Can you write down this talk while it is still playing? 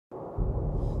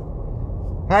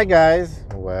Hi guys,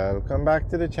 welcome back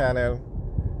to the channel.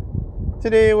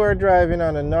 Today we're driving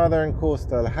on the Northern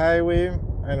Coastal Highway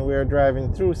and we're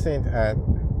driving through St. Anne.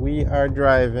 We're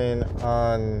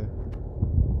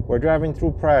driving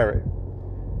through Priory.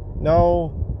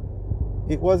 Now,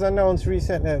 it was announced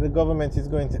recently that the government is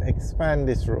going to expand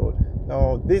this road.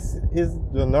 Now, this is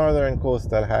the Northern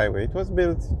Coastal Highway. It was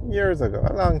built years ago,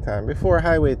 a long time, before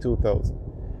Highway 2000.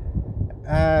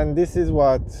 And this is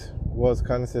what was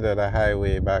considered a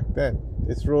highway back then.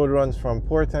 This road runs from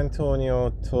Port Antonio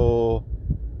to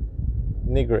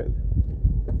Negril.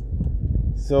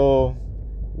 So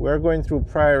we're going through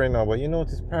Priory now, but you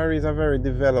notice Priory is a very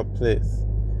developed place.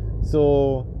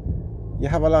 So you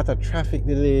have a lot of traffic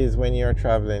delays when you're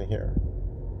traveling here.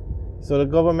 So the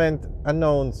government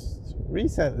announced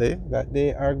recently that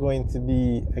they are going to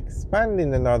be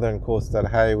expanding the Northern Coastal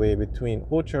Highway between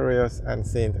Ocho Rios and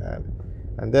St. Anne.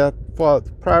 And that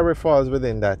Priory falls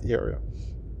within that area.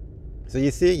 So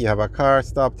you see, you have a car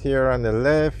stopped here on the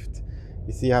left.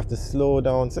 You see, you have to slow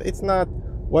down. So it's not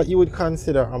what you would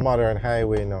consider a modern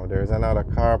highway now. There's another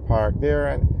car parked there,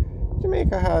 and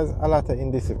Jamaica has a lot of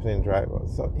indisciplined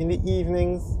drivers. So in the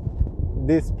evenings,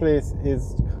 this place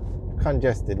is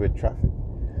congested with traffic.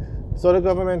 So the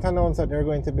government announced that they're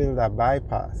going to build a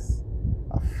bypass,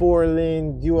 a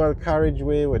 4-lane dual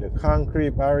carriageway with a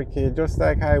concrete barricade, just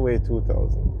like Highway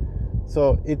 2000.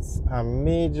 So it's a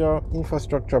major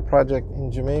infrastructure project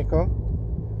in Jamaica,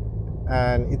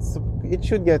 and it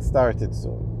should get started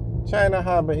soon. China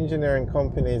Harbour Engineering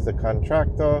Company is the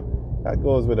contractor, that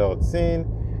goes without saying,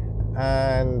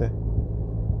 and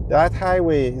that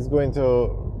highway is going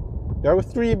to, there are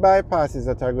 3 bypasses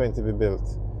that are going to be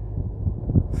built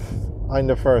in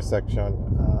the first section.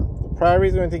 Priory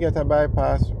is going to get a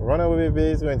bypass, Runaway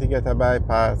Bay is going to get a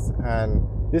bypass, and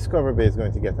Discovery Bay is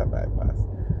going to get a bypass.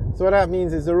 So what that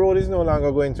means is the road is no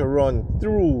longer going to run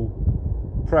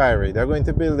through Priory. They're going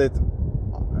to build it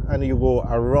and you go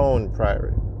around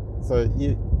Priory. So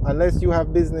unless you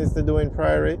have business to do in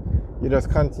Priory, you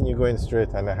just continue going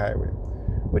straight on the highway,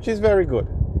 which is very good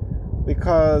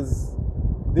because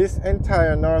this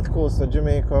entire north coast of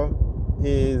Jamaica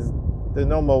is the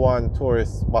 #1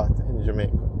 tourist spot in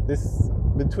Jamaica. This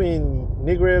between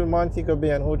Negril, Montego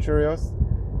Bay and Ocho Rios,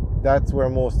 that's where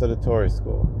most of the tourists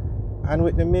go. And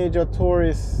with the major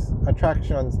tourist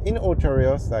attractions in Ocho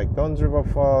Rios like Duns River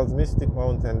Falls, Mystic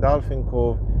Mountain, Dolphin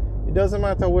Cove, it doesn't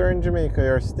matter where in Jamaica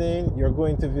you're staying, you're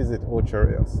going to visit Ocho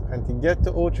Rios. And to get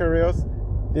to Ocho Rios,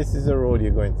 this is the road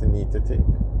you're going to need to take,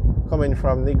 coming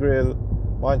from Negril,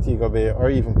 Montego Bay or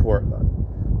even Portland.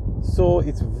 So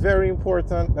it's very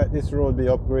important that this road be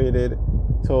upgraded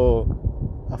to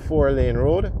a 4-lane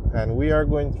road, and we are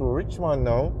going through Richmond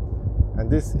now, and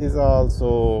this is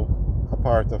also a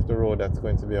part of the road that's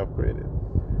going to be upgraded.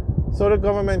 So the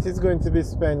government is going to be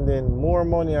spending more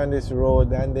money on this road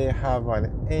than they have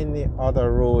on any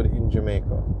other road in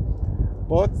Jamaica.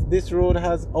 But this road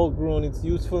has outgrown its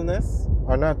usefulness,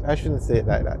 or not, I shouldn't say it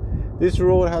like that. This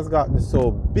road has gotten so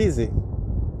busy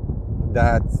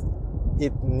that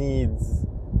it needs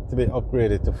to be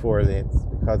upgraded to 4 lanes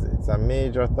because it's a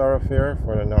major thoroughfare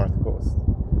for the north coast.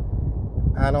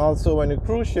 And also when the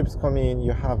cruise ships come in,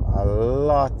 you have a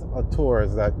lot of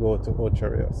tours that go to Ocho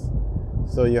Rios.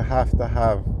 So you have to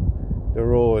have the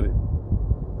road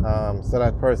so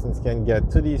that persons can get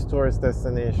to these tourist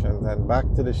destinations and back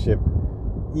to the ship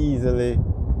easily,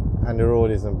 and the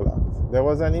road isn't blocked. There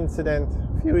was an incident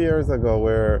a few years ago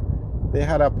where they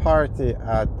had a party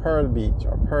at Pearly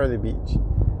Beach,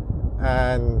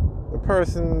 and the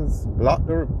persons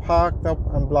parked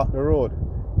up and blocked the road.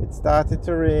 It started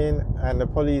to rain, and the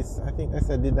police, I think they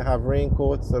said, didn't have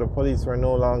raincoats, so the police were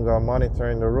no longer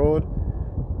monitoring the road,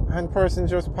 and persons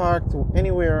just parked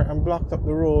anywhere and blocked up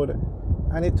the road,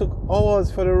 and it took hours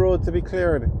for the road to be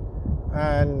cleared,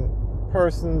 and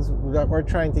persons that were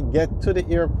trying to get to the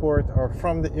airport or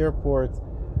from the airport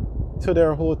to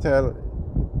their hotel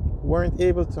weren't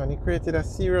able to, and it created a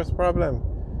serious problem.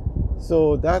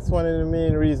 So that's one of the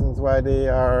main reasons why they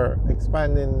are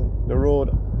expanding the road.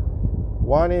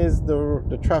 One is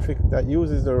the traffic that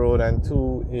uses the road, and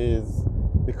 2 is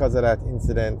because of that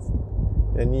incident,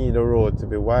 they need the road to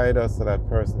be wider so that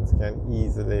persons can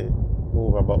easily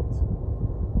move about.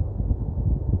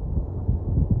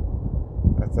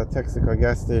 That's a Texaco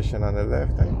gas station on the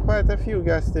left, and quite a few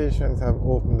gas stations have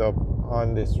opened up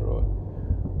on this road.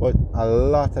 But a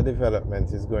lot of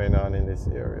development is going on in this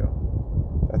area.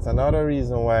 That's another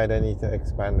reason why they need to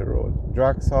expand the road.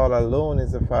 Draxhall alone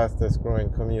is the fastest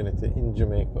growing community in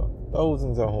Jamaica.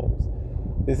 Thousands of homes.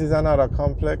 This is another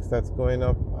complex that's going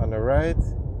up on the right.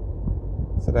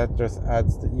 So that just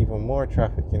adds to even more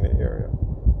traffic in the area.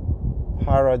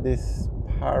 paradise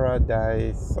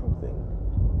something.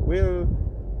 We'll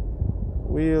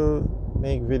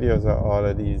make videos of all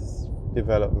of these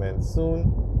developments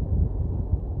soon.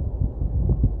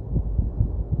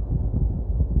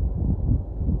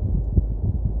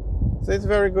 So it's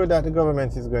very good that the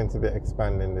government is going to be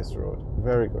expanding this road.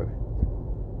 Very good.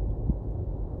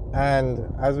 And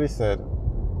as we said,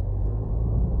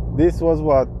 this was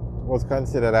what was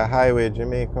considered a highway in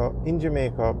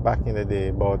Jamaica back in the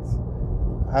day, but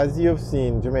as you've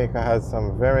seen, Jamaica has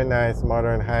some very nice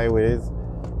modern highways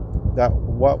that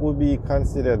what would be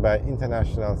considered by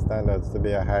international standards to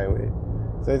be a highway.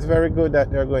 So it's very good that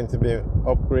they're going to be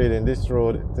upgrading this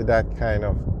road to that kind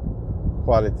of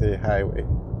quality highway,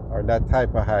 or that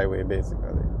type of highway basically.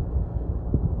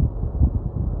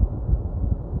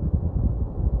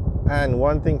 And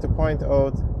one thing to point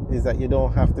out is that you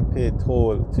don't have to pay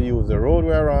toll to use the road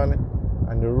we're on,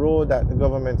 and the road that the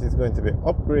government is going to be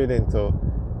upgrading to,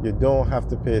 you don't have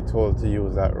to pay toll to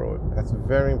use that road. That's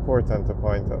very important to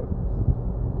point out.